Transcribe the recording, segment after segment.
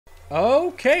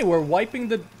Okay, we're wiping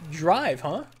the drive,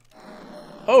 huh?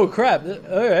 Oh, crap.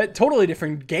 Alright, totally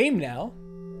different game now.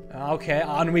 Okay,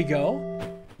 on we go.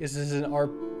 This is an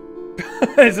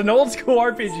it's an old school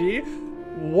RPG.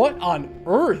 What on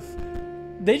earth?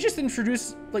 They just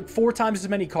introduced like 4 times as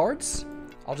many cards.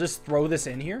 I'll just throw this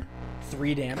in here.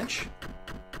 3 damage.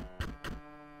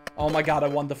 Oh my god, I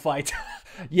won the fight.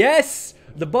 Yes!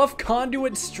 The buff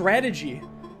conduit strategy.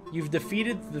 You've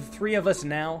defeated the 3 of us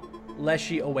now.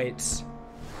 Leshy awaits.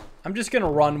 I'm just gonna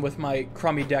run with my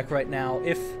crummy deck right now.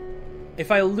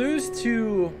 If I lose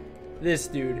to this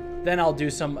dude, then I'll do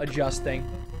some adjusting.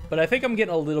 But I think I'm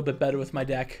getting a little bit better with my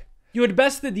deck. You had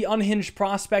bested the Unhinged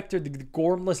Prospector, the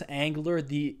Gormless Angler,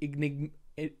 the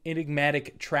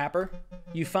Enigmatic Trapper.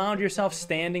 You found yourself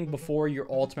standing before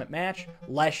your ultimate match,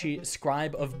 Leshy,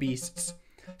 Scribe of Beasts.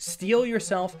 Steel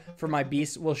yourself, for my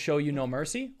beasts will show you no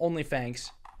mercy, only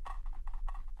fangs.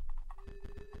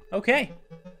 Okay.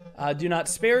 Do not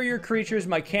spare your creatures.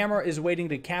 My camera is waiting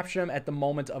to capture them at the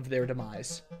moment of their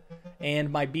demise. And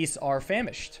my beasts are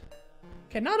famished.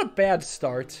 Okay, not a bad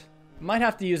start. Might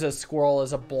have to use a squirrel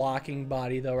as a blocking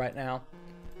body, though, right now.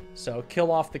 So,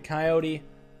 kill off the coyote.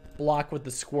 Block with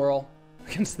the squirrel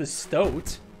against the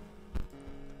stoat.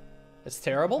 That's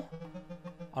terrible.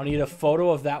 I'll need a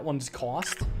photo of that one's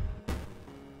cost.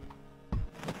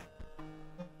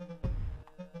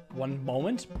 One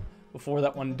moment before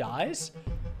that one dies.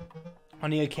 I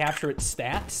need to capture its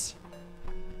stats.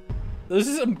 This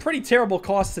is some pretty terrible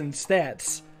costs and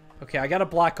stats. Okay, I gotta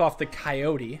block off the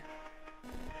coyote.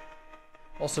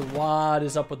 Also, what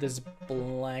is up with this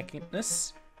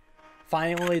blankness?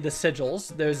 Finally, the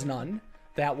sigils. There's none.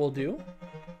 That will do.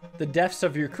 The deaths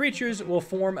of your creatures will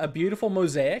form a beautiful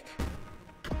mosaic.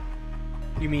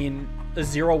 You mean a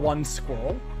 0-1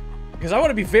 squirrel? Because I want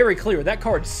to be very clear, that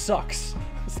card sucks.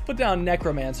 Let's put down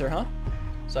Necromancer, huh?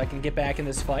 So I can get back in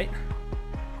this fight.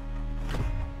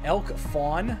 Elk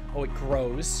Fawn. Oh, it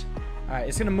grows. Alright,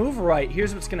 it's going to move right.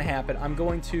 Here's what's going to happen. I'm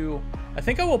going to... I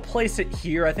think I will place it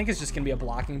here. I think it's just going to be a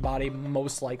blocking body,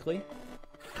 most likely.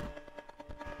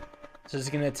 So it's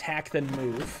going to attack, then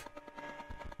move.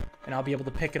 And I'll be able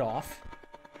to pick it off.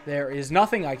 There is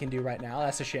nothing I can do right now.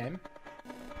 That's a shame.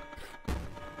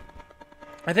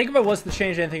 I think if I was to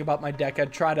change anything about my deck,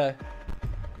 I'd try to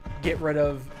get rid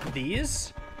of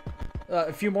these.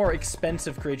 A few more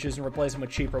expensive creatures and replace them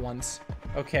with cheaper ones.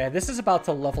 Okay, this is about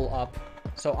to level up.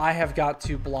 So I have got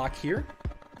to block here.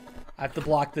 I have to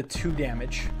block the 2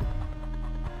 damage.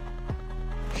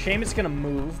 Shame it's going to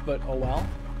move, but oh well.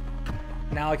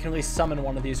 Now I can at least summon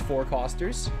one of these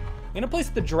 4-costers. I'm going to place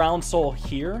the Drowned Soul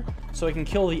here, so I can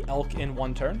kill the elk in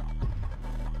 1 turn.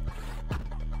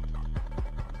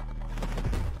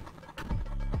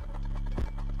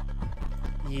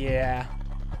 Yeah.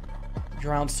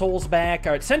 Drowned Soul's back.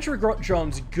 Alright, Sentry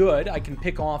Drone's good. I can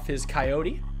pick off his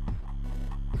coyote.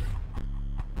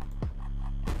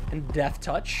 And Death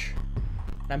Touch.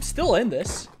 And I'm still in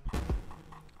this.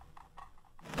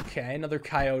 Okay, another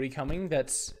coyote coming.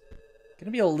 That's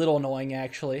gonna be a little annoying,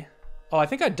 actually. Oh, I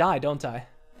think I die, don't I?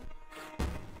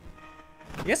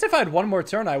 I guess if I had 1 more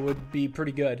turn, I would be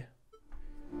pretty good.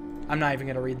 I'm not even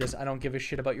gonna read this. I don't give a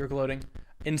shit about your gloating.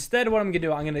 Instead, what I'm gonna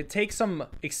do, I'm gonna take some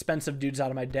expensive dudes out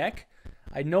of my deck.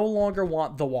 I no longer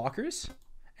want the walkers.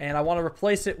 And I want to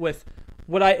replace it with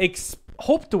what I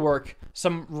hope to work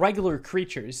some regular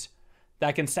creatures that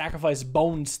I can sacrifice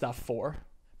bone stuff for.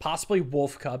 Possibly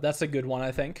Wolf Cub. That's a good one,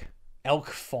 I think. Elk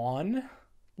Fawn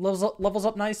levels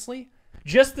up nicely.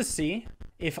 Just to see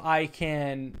if I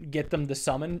can get them to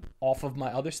summon off of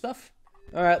my other stuff.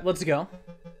 Alright, let's go.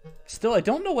 Still, I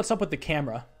don't know what's up with the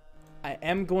camera. I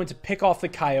am going to pick off the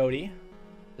coyote.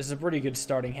 This is a pretty good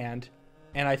starting hand.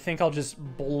 And I think I'll just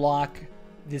block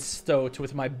this stoat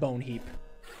with my bone heap.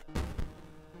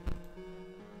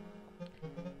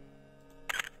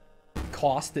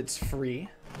 Cost, it's free.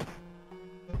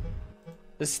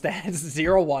 The stats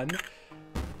 0-1.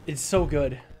 It's so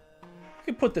good. I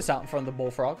could put this out in front of the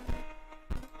bullfrog.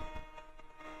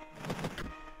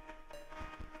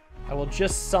 I will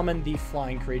just summon the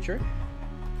flying creature.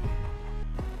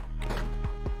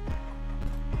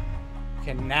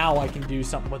 Okay, now I can do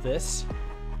something with this.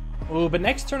 Ooh, but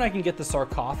next turn I can get the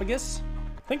sarcophagus.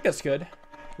 I think that's good.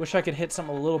 Wish I could hit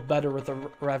something a little better with the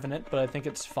Revenant, but I think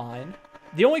it's fine.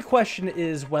 The only question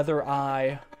is whether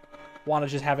I want to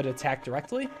just have it attack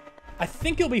directly. I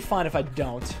think it'll be fine if I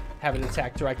don't have it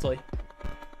attack directly.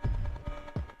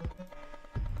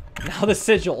 Now the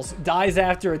Sigils dies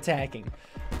after attacking.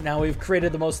 Now we've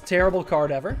created the most terrible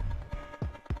card ever.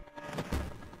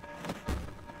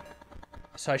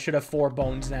 So I should have 4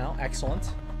 bones now.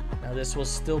 Excellent. Now this will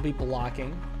still be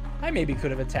blocking. I maybe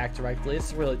could have attacked directly.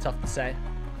 It's really tough to say.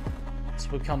 This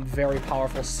will become very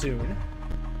powerful soon.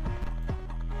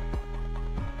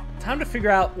 Time to figure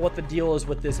out what the deal is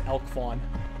with this elk fawn.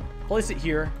 Place it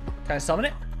here. Can I summon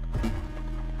it?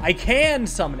 I can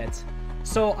summon it.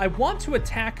 So I want to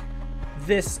attack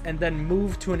this and then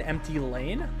move to an empty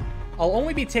lane. I'll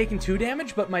only be taking 2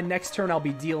 damage, but my next turn I'll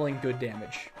be dealing good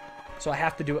damage. So I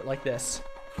have to do it like this.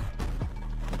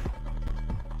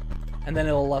 And then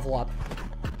it'll level up.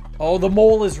 Oh, the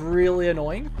mole is really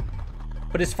annoying.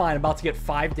 But it's fine. I'm about to get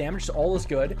 5 damage, so all is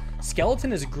good.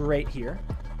 Skeleton is great here.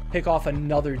 Pick off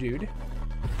another dude.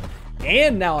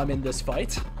 And now I'm in this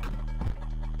fight.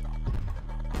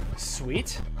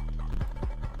 Sweet.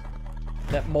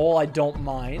 That mole I don't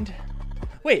mind.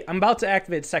 Wait, I'm about to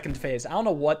activate second phase. I don't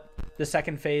know what the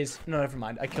second phase... No, never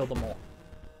mind. I killed the mole.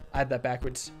 I had that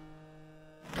backwards.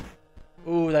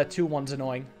 Ooh, that 2-1's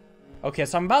annoying. Okay,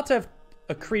 so I'm about to have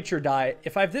a creature die.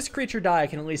 If I have this creature die, I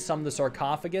can at least summon the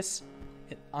sarcophagus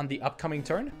on the upcoming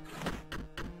turn.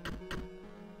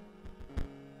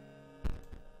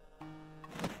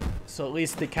 So at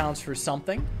least it counts for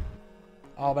something.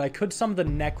 Oh, but I could summon the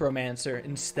necromancer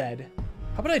instead.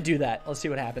 How about I do that? Let's see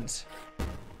what happens.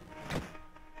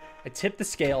 I tip the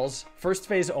scales. First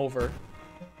phase over.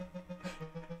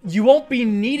 You won't be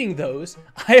needing those.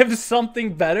 I have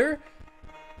something better.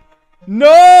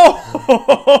 No!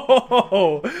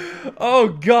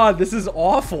 Oh god, this is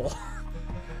awful.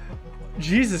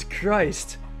 Jesus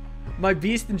Christ. My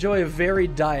beast enjoy a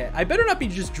varied diet. I better not be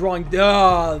just drawing...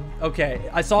 okay,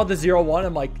 I saw the 0-1.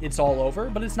 I'm like, it's all over,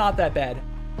 but it's not that bad.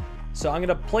 So I'm going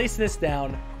to place this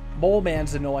down. Mole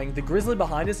man's annoying. The grizzly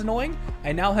behind is annoying.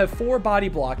 I now have 4 body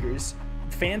blockers.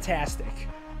 Fantastic.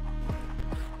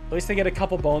 At least I get a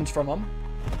couple bones from them.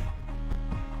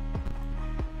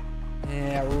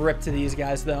 Yeah, rip to these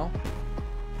guys, though.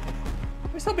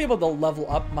 At least I'll be able to level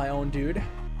up my own dude.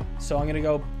 So I'm going to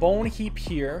go bone heap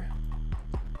here.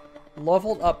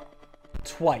 Leveled up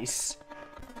twice.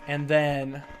 And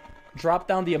then drop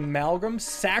down the amalgam.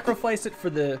 Sacrifice it for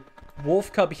the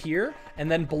wolf cub here.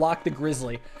 And then block the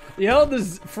grizzly. You know, the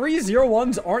free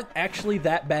 0-1s aren't actually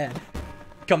that bad.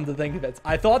 Come to think of it.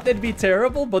 I thought they'd be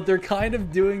terrible, but they're kind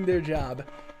of doing their job.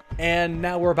 And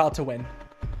now we're about to win.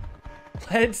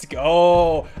 Let's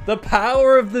go. The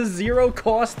power of the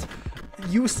 0-cost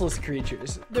useless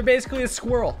creatures. They're basically a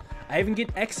squirrel. I even get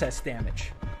excess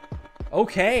damage.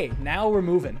 Okay, now we're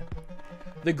moving.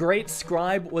 The Great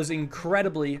Scribe was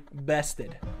incredibly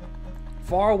bested.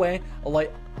 Far away, a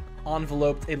light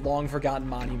enveloped a long-forgotten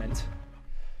monument.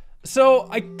 So,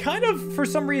 I kind of, for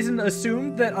some reason,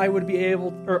 assumed that I would be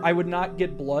able, or I would not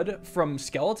get blood from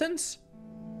skeletons.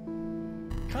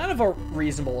 Kind of a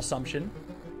reasonable assumption.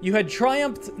 You had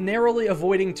triumphed, narrowly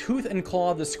avoiding Tooth and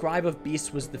Claw, the Scribe of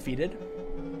Beasts was defeated.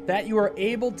 That you are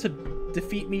able to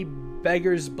defeat me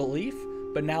beggars belief,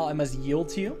 but now I must yield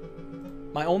to you.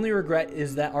 My only regret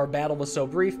is that our battle was so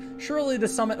brief. Surely the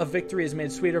summit of victory is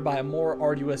made sweeter by a more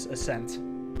arduous ascent.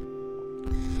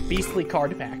 Beastly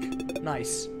card pack.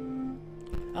 Nice.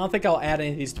 I don't think I'll add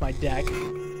any of these to my deck.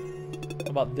 How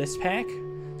about this pack?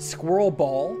 Squirrel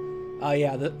Ball.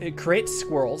 Yeah, it creates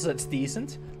squirrels. That's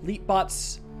decent.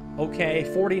 Leapbot's okay.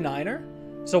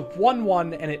 49er. So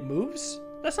 1-1 and it moves.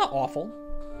 That's not awful.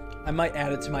 I might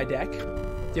add it to my deck. Do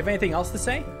you have anything else to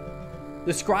say?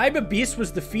 The Scribe of Beasts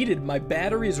was defeated. My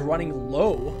battery is running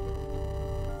low.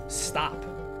 Stop.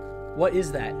 What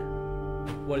is that?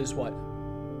 What is what?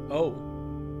 Oh.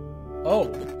 Oh.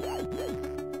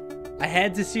 I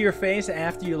had to see your face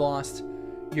after you lost.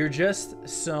 You're just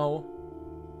so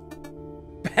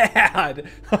bad.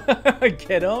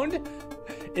 Get owned?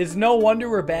 It's no wonder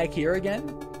we're back here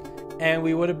again. And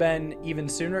we would have been even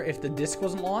sooner if the disc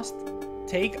wasn't lost.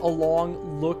 Take a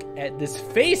long look at this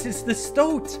face. It's the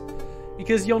stoat.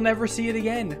 Because you'll never see it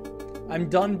again. I'm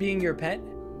done being your pet.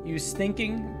 You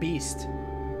stinking beast.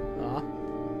 Aw.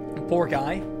 Poor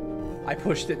guy. I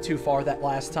pushed it too far that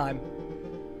last time.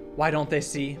 Why don't they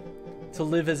see? To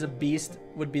live as a beast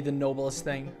would be the noblest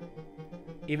thing.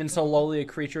 Even so lowly a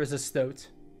creature as a stoat.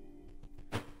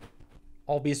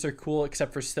 All beasts are cool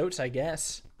except for stoats, I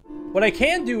guess. What I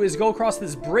can do is go across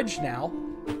this bridge now.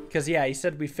 Because, yeah, he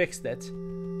said we fixed it.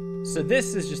 So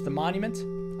this is just a monument.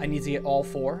 I need to get all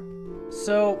 4.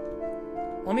 So,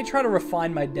 let me try to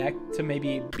refine my deck to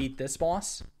maybe beat this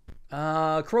boss.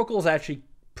 Croakel's actually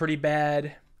pretty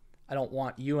bad. I don't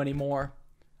want you anymore.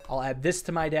 I'll add this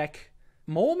to my deck.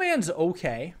 Mole Man's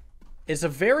okay. It's a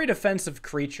very defensive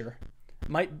creature.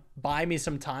 Might buy me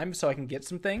some time so I can get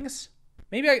some things.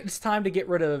 Maybe it's time to get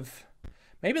rid of...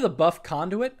 Maybe the buff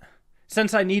conduit.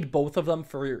 Since I need both of them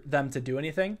for them to do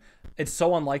anything. It's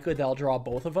so unlikely that I'll draw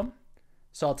both of them.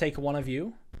 So I'll take one of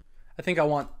you. I think I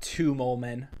want 2 mole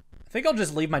men. I think I'll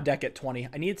just leave my deck at 20.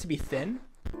 I need it to be thin.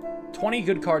 20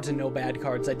 good cards and no bad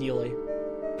cards, ideally.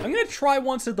 I'm going to try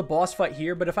once at the boss fight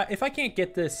here, but if I can't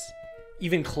get this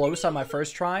even close on my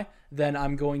first try, then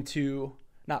I'm going to...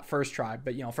 Not first try,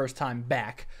 but, you know, first time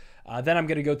back. Then I'm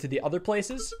going to go to the other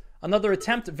places. Another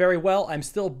attempt, very well. I'm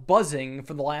still buzzing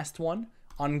for the last one.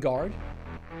 On guard.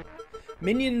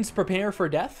 Minions prepare for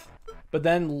death, but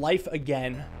then life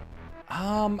again.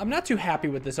 I'm not too happy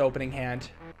with this opening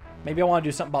hand. Maybe I want to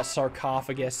do something about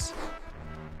sarcophagus.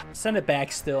 Send it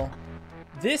back still.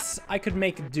 This I could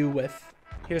make do with.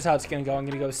 Here's how it's going to go. I'm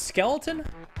going to go skeleton.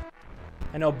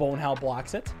 I know Bonehound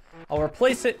blocks it. I'll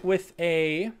replace it with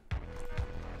a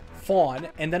fawn,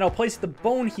 and then I'll place the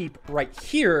bone heap right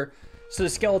here so the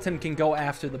skeleton can go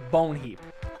after the bone heap.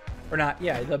 Or not,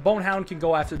 yeah, the Bonehound can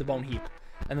go after the bone heap.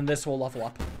 And then this will level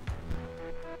up.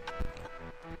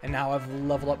 And now I've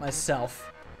leveled up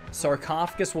myself.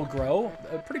 Sarcophagus will grow.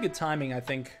 Pretty good timing, I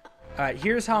think. Alright,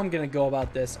 here's how I'm going to go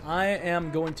about this. I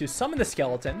am going to summon the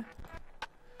skeleton.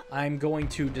 I'm going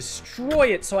to destroy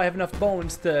it so I have enough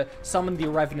bones to summon the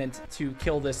Revenant to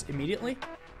kill this immediately.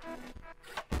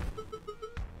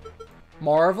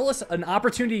 Marvelous. An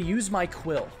opportunity to use my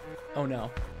quill. Oh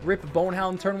no. Rip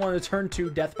Bonehound, turn 1 to turn 2,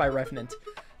 death by Revenant.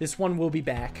 This one will be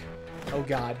back. Oh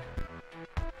god.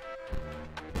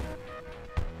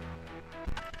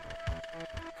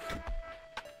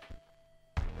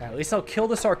 At least I'll kill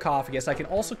the sarcophagus. I can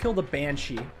also kill the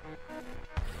Banshee.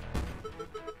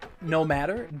 No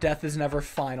matter. Death is never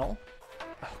final.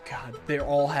 Oh god, they're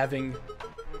all having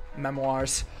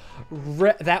memoirs.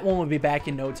 That one will be back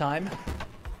in no time.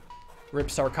 Rip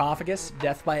sarcophagus.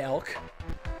 Death by Elk.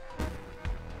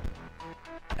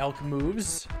 Elk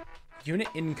moves. Unit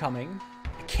incoming.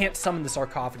 I can't summon the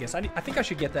sarcophagus. I think I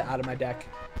should get that out of my deck.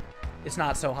 It's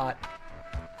not so hot.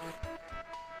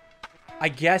 I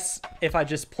guess if I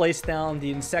just place down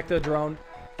the Insectodrone,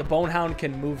 the Bonehound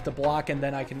can move the block, and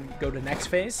then I can go to next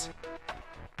phase.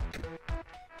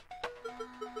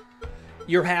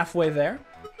 You're halfway there.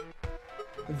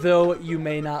 Though you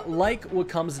may not like what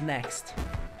comes next.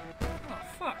 Oh,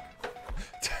 fuck.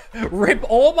 Rip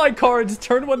all my cards,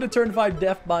 turn 1 to turn 5,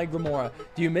 death by Grimoire.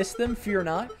 Do you miss them? Fear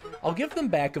not. I'll give them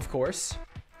back, of course.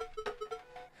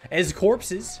 As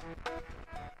corpses.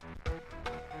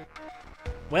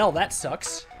 Well, that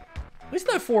sucks. At least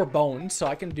I have 4 bones, so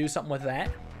I can do something with that.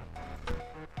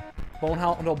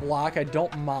 Bonehound will block, I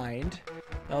don't mind.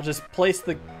 I'll just place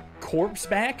the corpse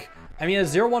back. I mean, a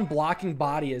 0-1 blocking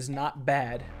body is not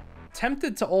bad.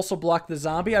 Tempted to also block the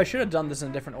zombie. I should have done this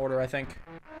in a different order, I think.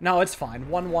 No, it's fine.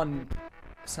 1-1,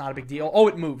 it's not a big deal. Oh,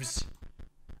 it moves.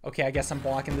 Okay, I guess I'm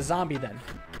blocking the zombie then.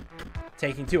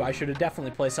 Taking 2. I should have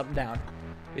definitely placed something down.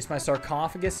 At least my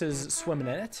sarcophagus is swimming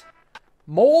in it.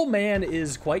 Mole Man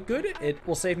is quite good. It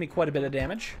will save me quite a bit of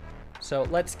damage. So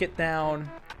let's get down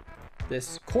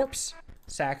this corpse.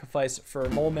 Sacrifice for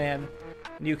Mole Man.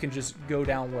 And you can just go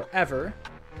down wherever.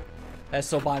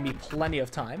 This will buy me plenty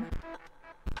of time.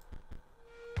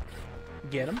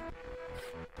 Get him.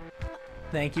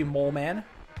 Thank you, Mole Man.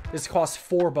 This costs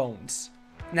 4 bones.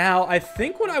 Now, I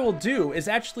think what I will do is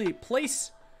actually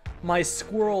place my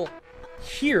squirrel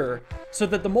here so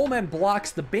that the Mole Man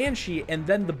blocks the Banshee and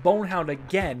then the Bonehound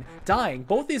again, dying.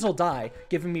 Both these will die,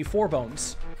 giving me 4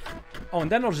 bones. Oh,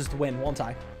 and then I'll just win, won't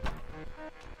I?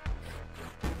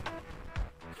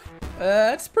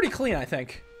 That's pretty clean, I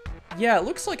think. Yeah, it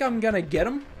looks like I'm gonna get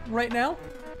him right now.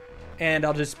 And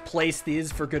I'll just place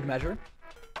these for good measure.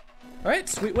 Alright,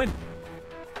 sweet win.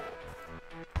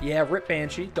 Yeah, rip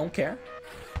Banshee, don't care.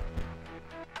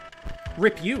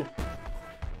 Rip you.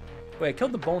 Wait, I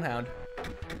killed the Bonehound.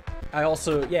 I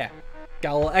also, yeah,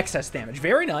 got a little excess damage.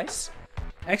 Very nice.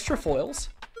 Extra foils.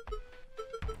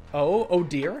 Oh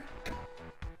dear.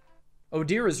 Oh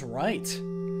dear is right.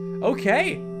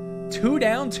 Okay. 2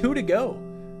 down, 2 to go.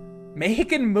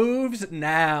 Making moves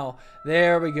now.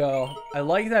 There we go. I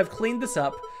like that I've cleaned this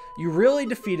up. You really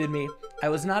defeated me. I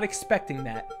was not expecting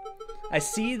that. I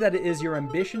see that it is your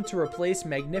ambition to replace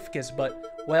Magnificus,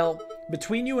 but, well,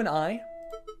 between you and I,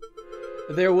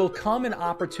 there will come an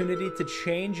opportunity to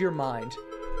change your mind,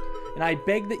 and I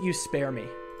beg that you spare me.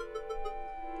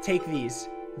 Take these,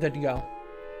 then go.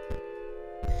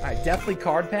 Alright, definitely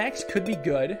card packs, could be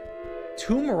good.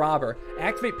 Tomb Robber.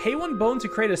 Activate, pay 1 bone to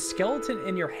create a skeleton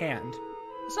in your hand.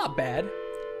 It's not bad.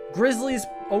 Grizzly's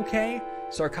okay.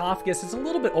 Sarcophagus is a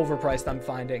little bit overpriced, I'm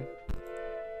finding.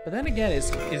 But then again,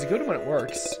 it's good when it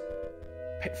works.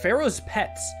 Pharaoh's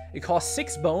Pets. It costs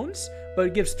 6 bones, but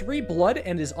it gives 3 blood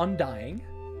and is undying.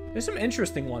 There's some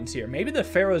interesting ones here. Maybe the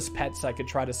Pharaoh's Pets I could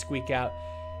try to squeak out.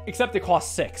 Except it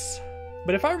costs 6.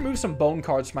 But if I remove some bone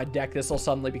cards from my deck, this will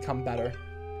suddenly become better.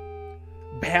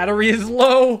 Battery is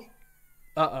low.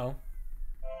 Uh-oh.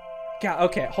 God,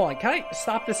 okay, hold on. Can I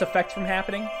stop this effect from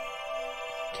happening?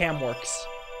 Cam works.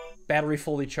 Battery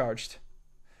fully charged.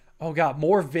 Oh god,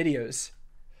 more videos.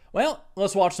 Well,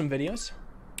 let's watch some videos.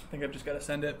 I think I've just got to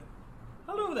send it.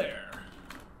 Hello there!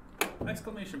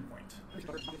 Exclamation point.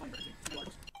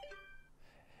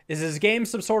 Is this game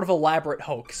some sort of elaborate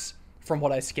hoax, from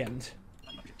what I skimmed?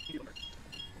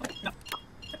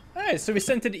 Alright, so we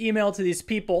sent an email to these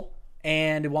people,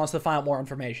 and it wants to find out more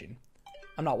information.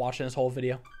 I'm not watching this whole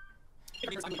video.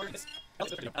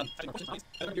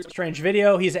 Strange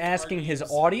video. He's asking his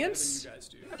audience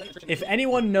if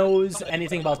anyone knows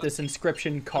anything about this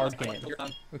Inscryption card game.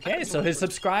 Okay, so his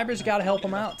subscribers gotta help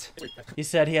him out. He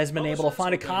said he has been able to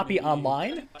find a copy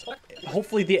online.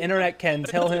 Hopefully the internet can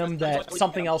tell him that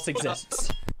something else exists.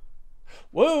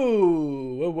 Whoa!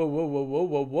 Whoa, whoa, whoa, whoa, whoa,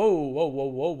 whoa, whoa, whoa,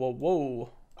 whoa, whoa, whoa.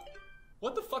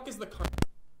 What the fuck is the card?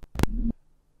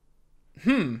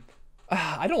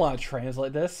 I don't want to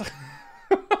translate this.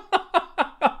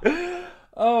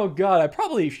 Oh god, I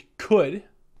probably could.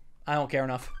 I don't care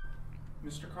enough.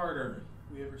 Mr. Carter,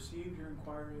 we have received your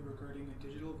inquiry regarding a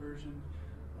digital version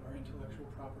of our intellectual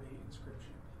property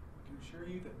Inscryption. I can assure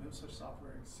you that no such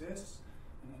software exists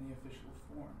in any official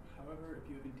form. However, if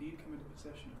you have indeed come into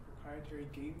possession of proprietary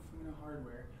Game Funa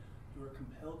hardware, you are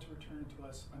compelled to return it to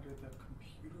us under the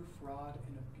Computer Fraud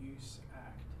and Abuse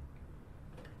Act.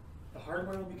 The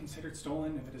hardware will be considered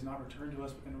stolen if it is not returned to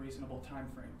us within a reasonable time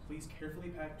frame. Please carefully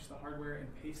package the hardware and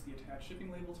paste the attached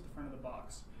shipping label to the front of the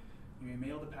box. You may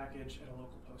mail the package at a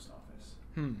local post office.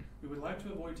 We would like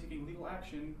to avoid taking legal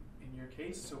action in your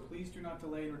case, so please do not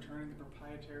delay in returning the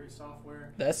proprietary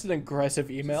software. That's an aggressive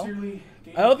email. Sincerely,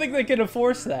 I don't think they can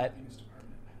enforce that.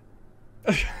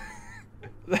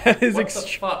 That is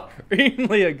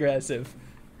extremely aggressive.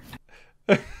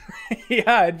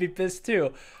 Yeah, I'd be pissed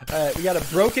too. We got a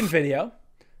broken video.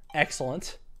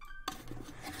 Excellent.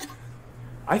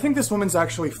 I think this woman's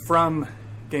actually from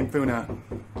Game Funa.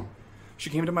 She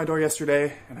came to my door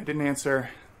yesterday, and I didn't answer.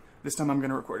 This time I'm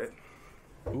going to record it.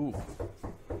 Ooh.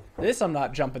 This I'm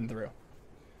not jumping through.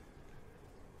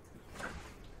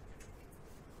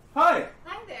 Hi!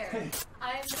 Hi there. Hey.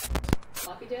 I'm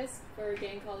floppy disk for a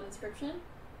game called Inscryption.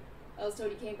 I was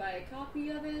told you came by a copy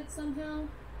of it somehow.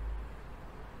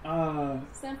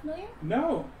 Sound familiar?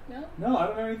 No. No? No, I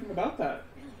don't know anything about that.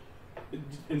 Really?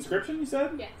 Inscryption, you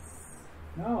said? Yes.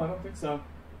 No, I don't think so.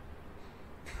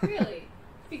 Really?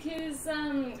 Because,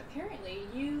 apparently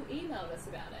you emailed us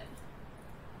about it.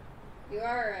 You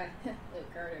are,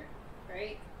 Luke Carter,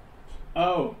 right?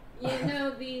 Oh. You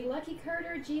know the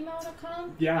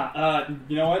luckycarter@gmail.com? Yeah,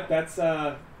 you know what? That's,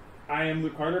 I am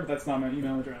Luke Carter, but that's not my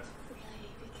email address.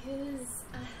 Really? Because,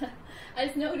 I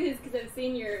just noticed because I've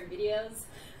seen your videos.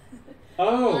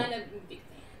 Oh. I'm a big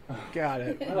fan. Got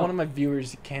it. One of my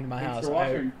viewers came to my Thanks house. for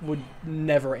I watching. would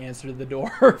never answer the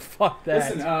door. Fuck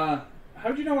that. Listen,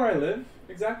 how'd you know where I live,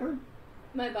 exactly?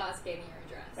 My boss gave me your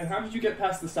address. And how did you get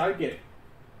past the side gate?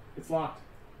 It's locked.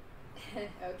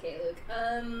 Okay, Luke.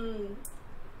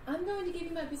 I'm going to give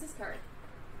you my business card.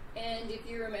 And if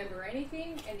you remember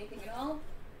anything at all,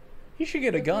 He should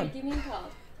get a feel free gun. to give me a call.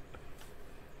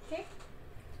 Okay?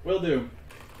 Will do.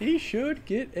 He should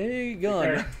get a Take gun.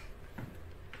 care.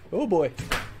 Oh boy.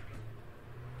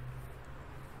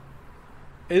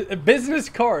 A business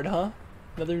card, huh?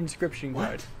 Another Inscryption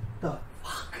card. The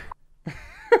fuck?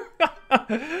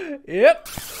 Yep.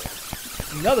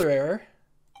 Another error.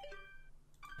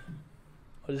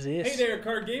 What is this? Hey there,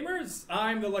 card gamers!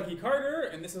 I'm the Lucky Carter,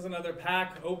 and this is another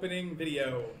pack opening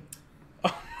video.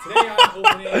 Today I'm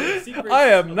opening the secrets I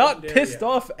am of not Legendaria. pissed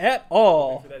off at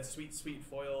all. For that sweet, sweet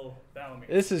foil Valamir.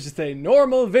 This is just a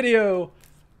normal video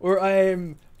where I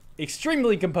am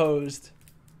extremely composed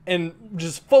and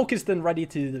just focused and ready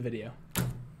to do the video.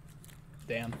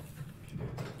 Damn.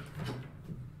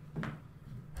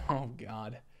 Oh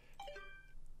god.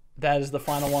 That is the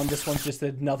final one. This one's just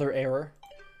another error.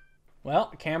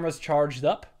 Well, camera's charged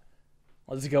up.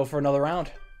 Let's go for another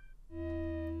round.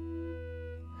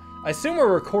 I assume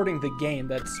we're recording the game.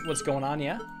 That's what's going on,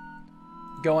 yeah?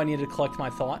 Go, I need to collect my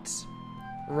thoughts.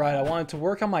 Right, I wanted to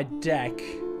work on my deck.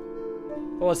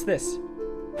 Oh, what's this?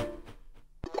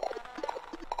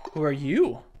 Who are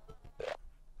you?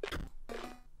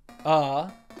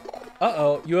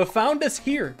 Uh-oh. You have found us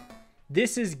here.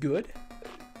 This is good.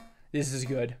 This is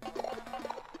good.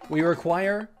 We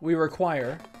require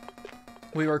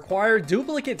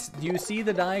duplicates. Do you see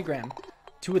the diagram?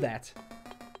 Two of that.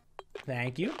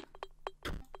 Thank you.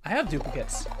 I have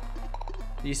duplicates.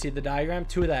 Do you see the diagram?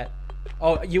 Two of that.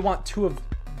 Oh, you want two of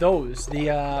those. The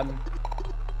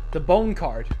The bone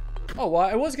card. Oh, well,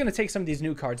 I was going to take some of these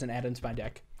new cards and add into my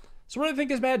deck. So what do I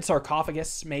think is bad?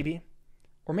 Sarcophagus, maybe.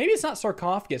 Or maybe it's not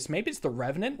Sarcophagus. Maybe it's the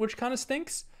Revenant, which kind of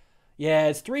stinks. Yeah,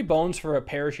 it's 3 bones for a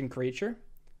perishing creature.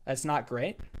 That's not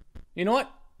great. You know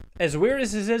what? As weird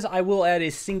as this is, I will add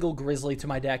a single Grizzly to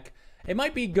my deck. It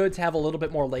might be good to have a little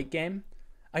bit more late game.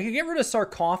 I could get rid of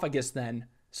Sarcophagus then,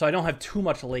 so I don't have too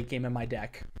much late game in my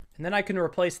deck. And then I can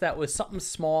replace that with something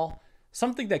small,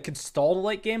 something that could stall the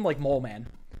late game, like Mole Man.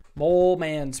 Mole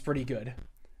Man's pretty good.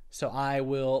 So I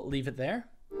will leave it there.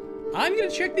 I'm going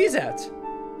to check these out.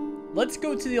 Let's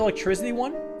go to the electricity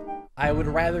one. I would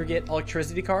rather get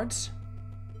electricity cards.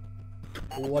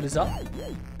 What is up?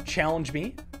 Challenge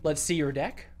me. Let's see your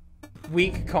deck.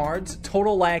 Weak cards.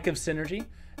 Total lack of synergy.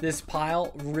 This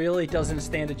pile really doesn't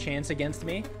stand a chance against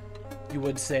me. You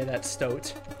would say that's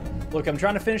Stoat. Look, I'm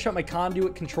trying to finish up my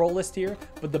conduit control list here,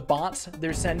 but the bots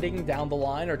they're sending down the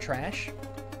line are trash.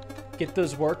 Get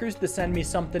those workers to send me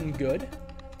something good.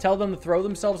 Tell them to throw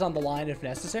themselves on the line if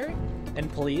necessary.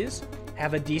 And please,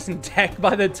 have a decent deck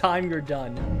by the time you're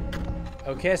done.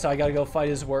 Okay, so I gotta go fight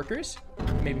his workers.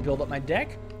 Maybe build up my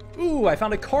deck. Ooh, I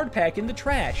found a card pack in the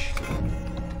trash.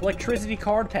 Electricity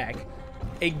card pack.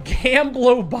 A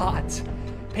Gamblo bot.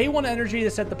 Pay 1 energy to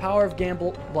set the power of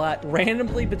Gamblo bot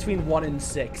randomly between 1 and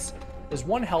 6. There's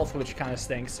 1 health, which kind of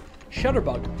stinks.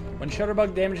 Shutterbug. When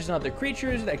Shutterbug damages another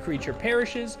creature, that creature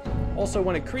perishes. Also,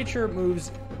 when a creature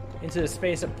moves into the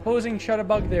space opposing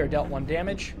Shutterbug, they are dealt 1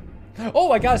 damage.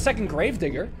 Oh, I got a second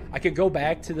Gravedigger. I could go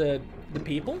back to the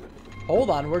people. Hold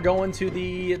on, we're going to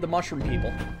the mushroom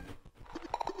people.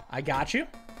 I got you.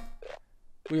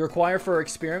 We require for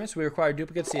experiments, we require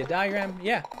duplicates, see a diagram.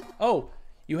 Yeah. Oh,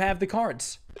 you have the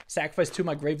cards. Sacrifice 2 of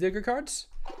my Gravedigger cards?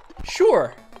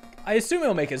 Sure. I assume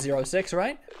it'll make a 0/6,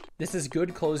 right? This is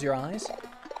good. Close your eyes.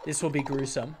 This will be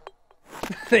gruesome.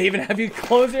 They even have you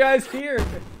close your eyes here.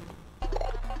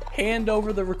 Hand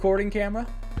over the recording camera.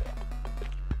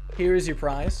 Here is your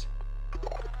prize.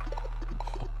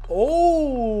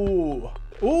 Oh!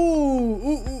 Ooh,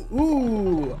 ooh, ooh,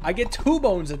 ooh. I get 2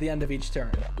 bones at the end of each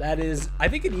turn. That is, I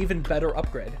think, an even better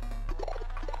upgrade.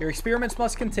 Your experiments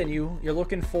must continue. You're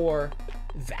looking for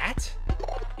that?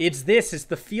 It's this. It's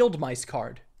the Field Mice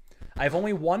card. I have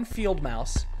only 1 Field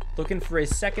Mouse. Looking for a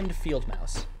second Field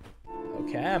Mouse.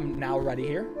 Okay, I'm now ready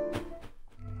here.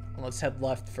 Let's head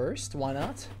left first. Why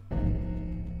not?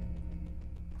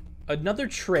 Another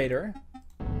trader.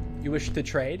 You wish to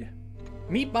trade?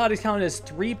 Meat bodies count as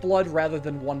 3 blood rather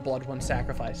than 1 blood when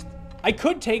sacrificed. I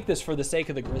could take this for the sake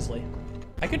of the Grizzly.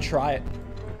 I could try it.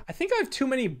 I think I have too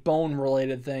many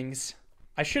bone-related things.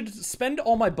 I should spend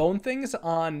all my bone things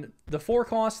on the 4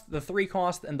 cost, the 3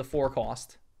 cost, and the 4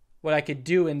 cost. What I could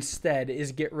do instead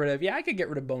is get rid of... Yeah, I could get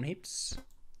rid of bone heaps.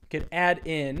 Could add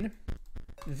in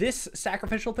this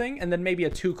sacrificial thing, and then maybe a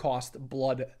 2 cost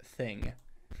blood thing.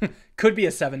 Could be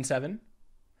a 7/7.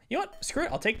 You know what? Screw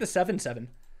it. I'll take the 7/7.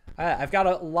 I've got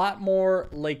a lot more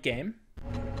late game.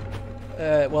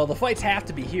 Well, the fights have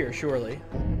to be here, surely.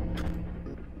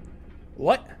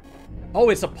 What? Oh,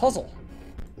 it's a puzzle.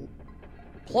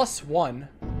 +1.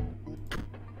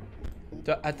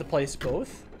 Do I have to place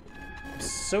both? I'm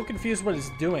so confused what it's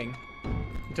doing.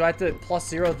 Do I have to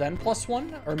 +0 then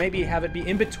 +1? Or maybe have it be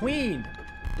in between?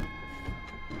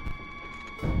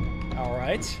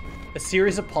 Alright. A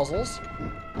series of puzzles.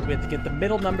 We have to get the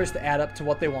middle numbers to add up to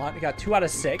what they want. We got 2 out of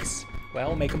 6.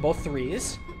 Well, make them both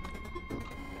 3s.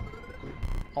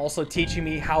 Also teaching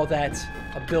me how that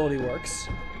ability works.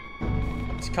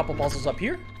 There's a couple puzzles up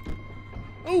here.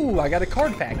 Ooh, I got a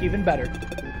card pack. Even better.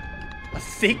 A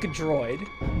fake droid.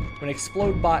 When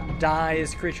Explode Bot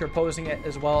dies, creature opposing it,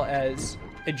 as well as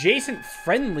adjacent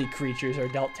friendly creatures are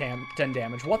dealt 10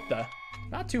 damage. What the?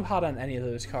 Not too hot on any of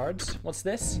those cards. What's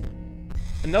this?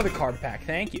 Another card pack.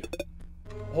 Thank you.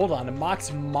 Hold on, a Mox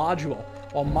Module.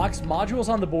 While Mox Module's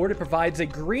on the board, it provides a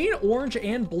green, orange,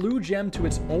 and blue gem to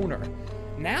its owner.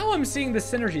 Now I'm seeing the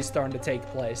synergy starting to take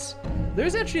place.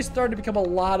 There's actually starting to become a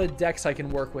lot of decks I can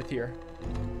work with here.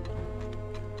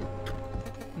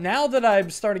 Now that I'm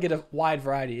starting to get a wide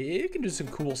variety, it can do some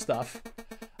cool stuff.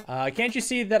 Can't you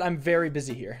see that I'm very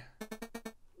busy here?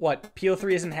 What,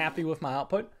 PO3 isn't happy with my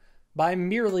output? But I'm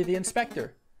merely the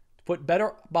inspector. To put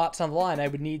better bots on the line, I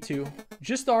would need to,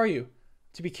 just are you,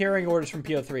 to be carrying orders from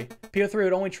PO3. PO3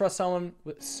 would only trust someone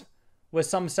with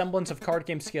some semblance of card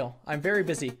game skill. I'm very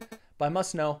busy, but I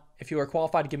must know if you are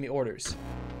qualified to give me orders.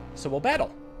 So we'll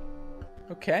battle.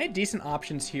 Okay, decent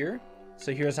options here.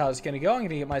 So here's how it's going to go. I'm going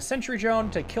to get my Sentry Drone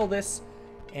to kill this,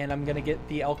 and I'm going to get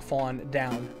the Elk Fawn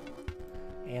down.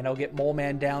 And I'll get Mole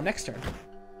Man down next turn.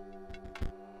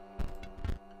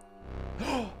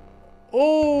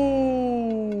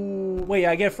 Oh! Wait,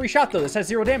 I get a free shot, though. This has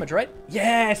 0 damage, right?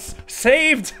 Yes!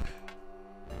 Saved!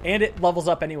 And it levels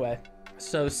up anyway.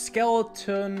 So,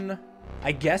 skeleton,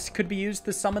 I guess, could be used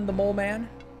to summon the mole man.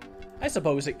 I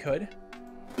suppose it could.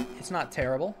 It's not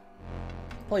terrible.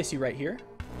 Place you right here.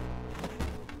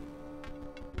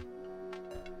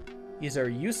 These are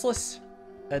useless.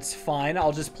 That's fine.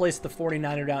 I'll just place the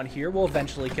 49er down here. We'll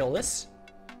eventually kill this.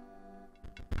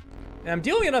 And I'm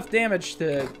dealing enough damage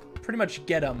to pretty much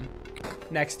get him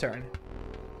next turn.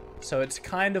 So it's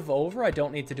kind of over. I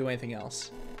don't need to do anything else.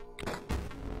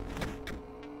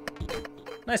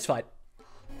 Nice fight.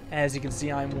 As you can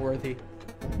see, I'm worthy.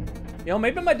 You know,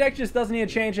 maybe my deck just doesn't need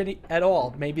to change at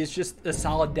all. Maybe it's just a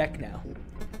solid deck now.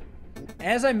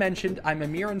 As I mentioned, I'm a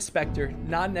mere inspector,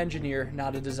 not an engineer,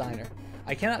 not a designer.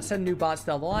 I cannot send new bots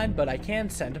down the line, but I can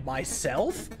send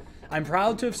myself. I'm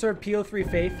proud to have served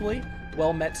PO3 faithfully.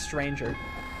 Well met, stranger.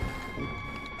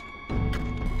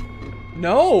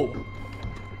 No!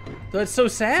 That's so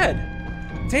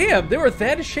sad. Damn, they were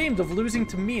that ashamed of losing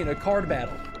to me in a card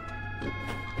battle.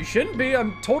 You shouldn't be.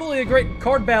 I'm totally a great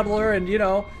card battler and, you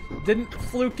know, didn't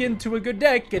fluke into a good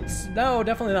deck. It's, no,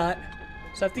 definitely not.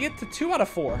 So I have to get to 2 out of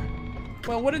 4.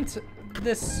 Well, wouldn't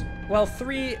this, well,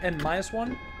 3 and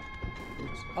 -1.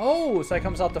 Oh, so that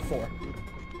comes out to 4.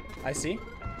 I see.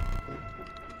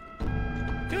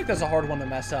 I feel like that's a hard one to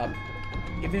mess up.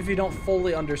 Even if you don't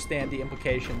fully understand the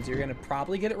implications, you're going to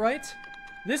probably get it right.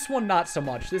 This one, not so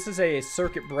much. This is a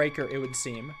circuit breaker, it would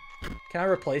seem. Can I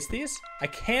replace these? I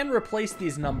can replace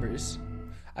these numbers.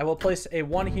 I will place a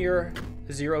 1 here,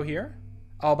 0 here.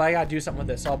 Oh, but I gotta do something with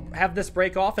this. I'll have this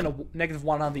break off and a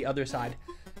 -1 on the other side.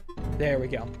 There we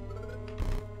go.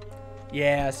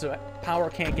 Yeah, so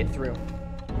power can't get through.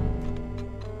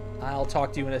 I'll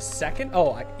talk to you in a second.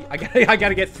 Oh, I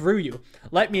gotta get through you.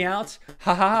 Let me out.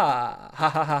 Ha ha ha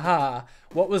ha ha ha.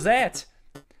 What was that?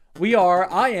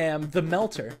 I am the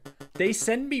melter. They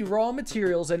send me raw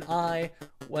materials and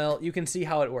well, you can see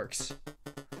how it works.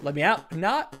 Let me out.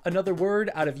 Not another word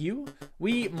out of you.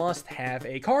 We must have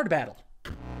a card battle.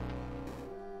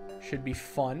 Should be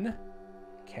fun.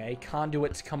 Okay,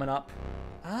 conduit's coming up.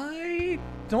 I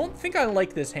don't think I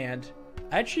like this hand.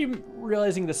 I actually am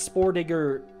realizing the Spore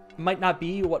Digger might not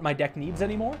be what my deck needs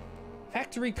anymore.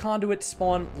 Factory conduit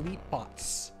spawn leap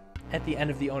bots at the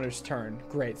end of the owner's turn.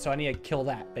 Great, so I need to kill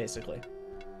that, basically.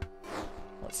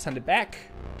 Let's send it back.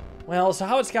 Well, so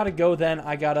how it's got to go then,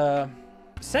 I gotta...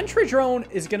 Sentry Drone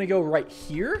is going to go right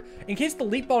here. In case the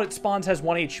leap bot it spawns has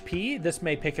 1 HP, this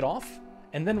may pick it off.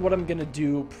 And then what I'm going to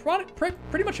do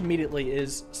pretty much immediately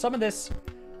is some of this...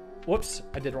 Whoops,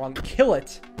 I did wrong. Kill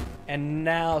it. And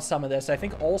now some of this, I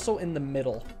think also in the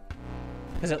middle.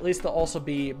 Because at least there'll also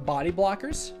be body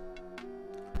blockers.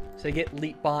 So they get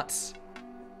leap bots.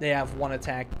 They have 1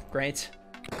 attack. Great.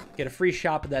 Get a free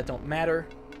shot, but that don't matter.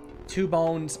 2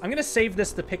 bones. I'm going to save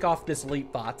this to pick off this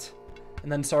leap bot.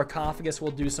 And then Sarcophagus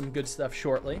will do some good stuff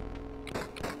shortly.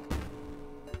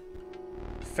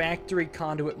 Factory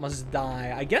conduit must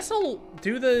die. I guess I'll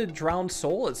do the drowned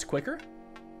soul. It's quicker.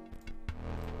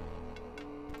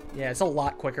 Yeah, it's a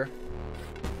lot quicker.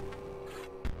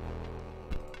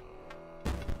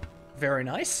 Very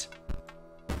nice.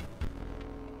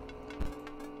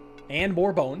 And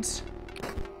more bones.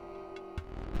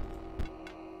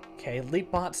 Okay,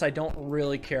 leap bots I don't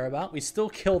really care about. We still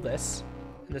kill this.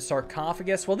 And the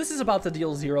sarcophagus, well, this is about to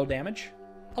deal 0 damage.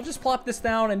 I'll just plop this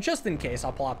down, and just in case,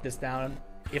 I'll plop this down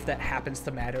if that happens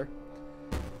to matter.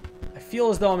 I feel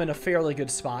as though I'm in a fairly good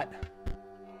spot.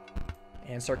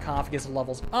 And sarcophagus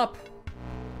levels up.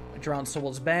 Drowned soul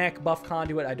is back. Buff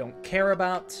conduit I don't care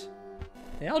about.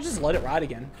 Yeah, I'll just let it ride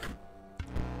again.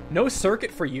 No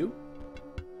circuit for you.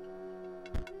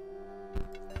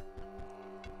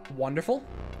 Wonderful.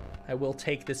 I will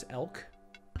take this elk.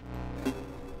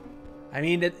 I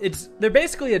mean, they're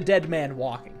basically a dead man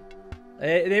walking.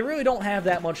 They really don't have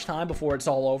that much time before it's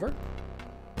all over.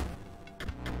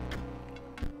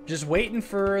 Just waiting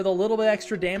for the little bit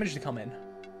extra damage to come in.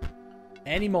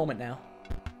 Any moment now.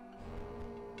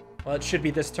 Well, it should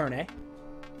be this turn, eh?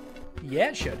 Yeah,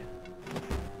 it should.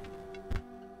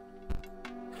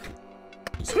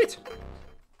 Sweet.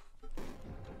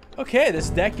 Okay, this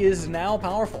deck is now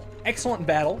powerful. Excellent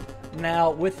battle.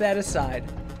 Now, with that aside,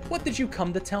 what did you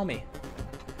come to tell me?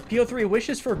 PO3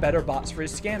 wishes for better bots for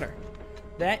his scanner.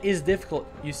 That is difficult,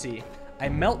 you see. I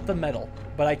melt the metal,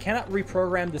 but I cannot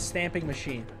reprogram the stamping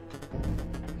machine.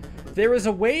 There is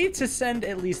a way to send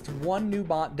at least 1 new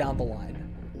bot down the line.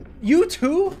 You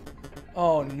too?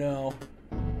 Oh no.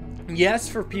 Yes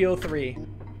for PO3.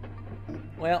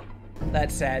 Well,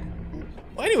 that's sad.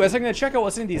 Well, anyways, I'm going to check out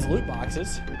what's in these loot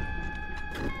boxes.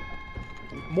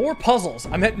 More puzzles.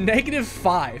 I'm at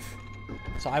 -5.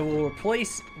 So I will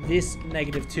replace this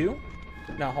 -2.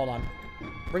 No, hold on.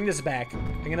 Bring this back.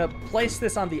 I'm gonna place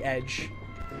this on the edge.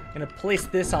 I'm gonna place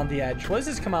this on the edge. What does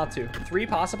this come out to? 3,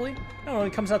 possibly? No,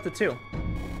 it comes out to 2.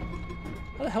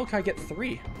 How the hell can I get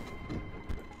 3?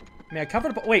 I mean, I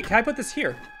covered up... Wait, can I put this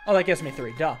here? Oh, that gives me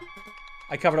 3. Duh.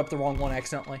 I covered up the wrong one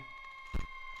accidentally.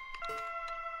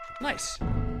 Nice.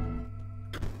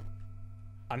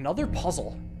 Another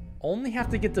puzzle. Only have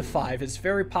to get to 5. It's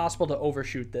very possible to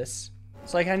overshoot this.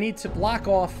 It's like I need to block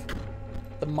off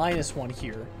the -1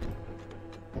 here.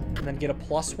 And then get a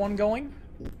 +1 going.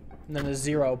 And then a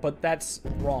 0, but that's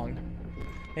wrong.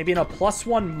 Maybe in a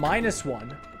 +1,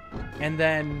 -1. And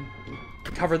then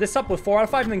cover this up with 4 out of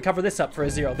 5, and then cover this up for a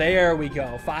 0. There we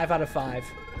go. 5 out of 5.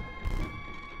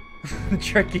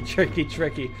 Tricky, tricky,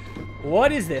 tricky.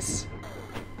 What is this?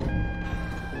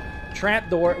 Trap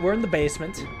door. We're in the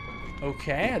basement.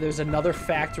 Okay, there's another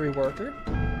factory worker.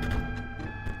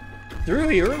 Through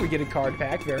here, we get a card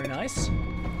pack. Very nice.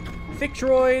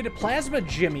 Victroid, Plasma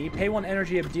Jimmy. Pay 1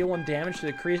 energy, deal 1 damage to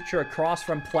the creature across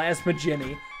from Plasma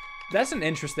Jimmy. That's an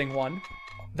interesting one.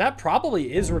 That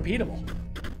probably is repeatable.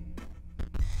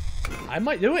 I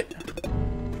might do it.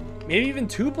 Maybe even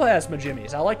 2 Plasma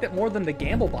Jimmies. I like that more than the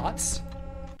Gamble Bots.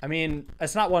 I mean,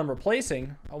 that's not what I'm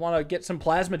replacing. I want to get some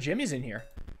Plasma Jimmies in here.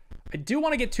 I do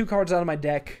want to get 2 cards out of my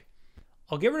deck.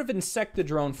 I'll get rid of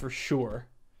Insectadrone for sure.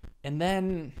 And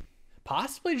then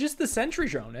possibly just the Sentry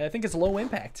Drone. I think it's low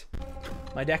impact.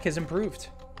 My deck has improved.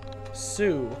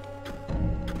 So,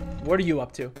 what are you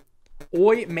up to?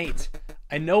 Oi, mate.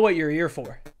 I know what you're here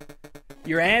for.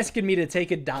 You're asking me to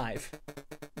take a dive.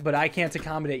 But I can't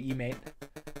accommodate you, mate.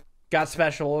 Got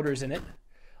special orders in it.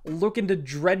 Looking to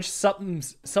dredge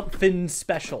something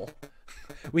special.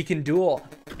 We can duel.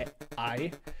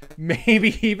 I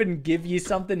maybe even give you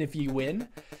something if you win.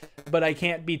 But I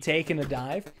can't be taking a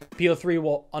dive. PO3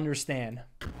 will understand.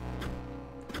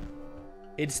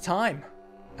 It's time.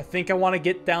 I think I want to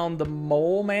get down the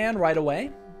Mole Man right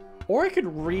away. Or I could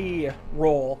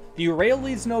re-roll. The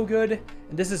Aureli's no good.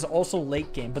 And this is also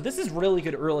late game. But this is really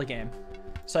good early game.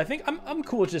 So I think I'm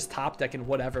cool with just top decking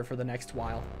whatever for the next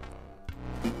while.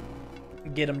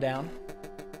 Get him down.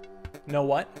 Know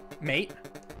what, mate?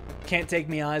 Can't take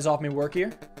me eyes off me work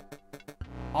here.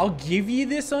 I'll give you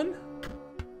this one.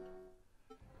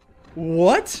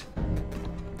 What?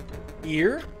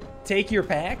 Here? Take your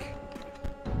pack?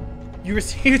 You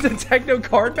received a Techno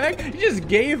card pack? You just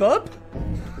gave up?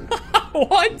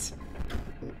 What?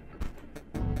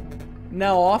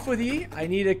 Now off with ye. I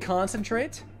need to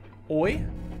concentrate. Oi?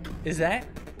 Is that?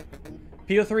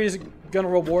 PO3 is gonna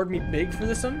reward me big for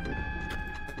this one?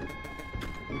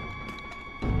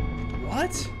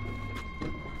 What?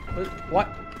 What?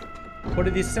 What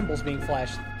are these symbols being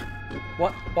flashed?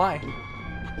 What? Why?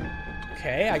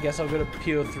 Okay, I guess I'll go to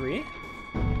PO3.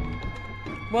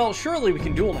 Well, surely we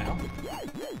can duel now.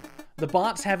 The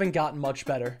bots haven't gotten much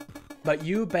better, but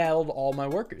you battled all my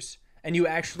workers, and you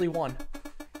actually won.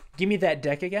 Give me that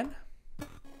deck again.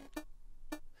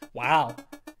 Wow.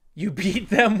 You beat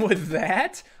them with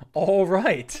that? All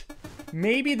right.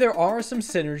 Maybe there are some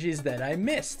synergies that I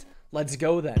missed. Let's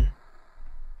go then.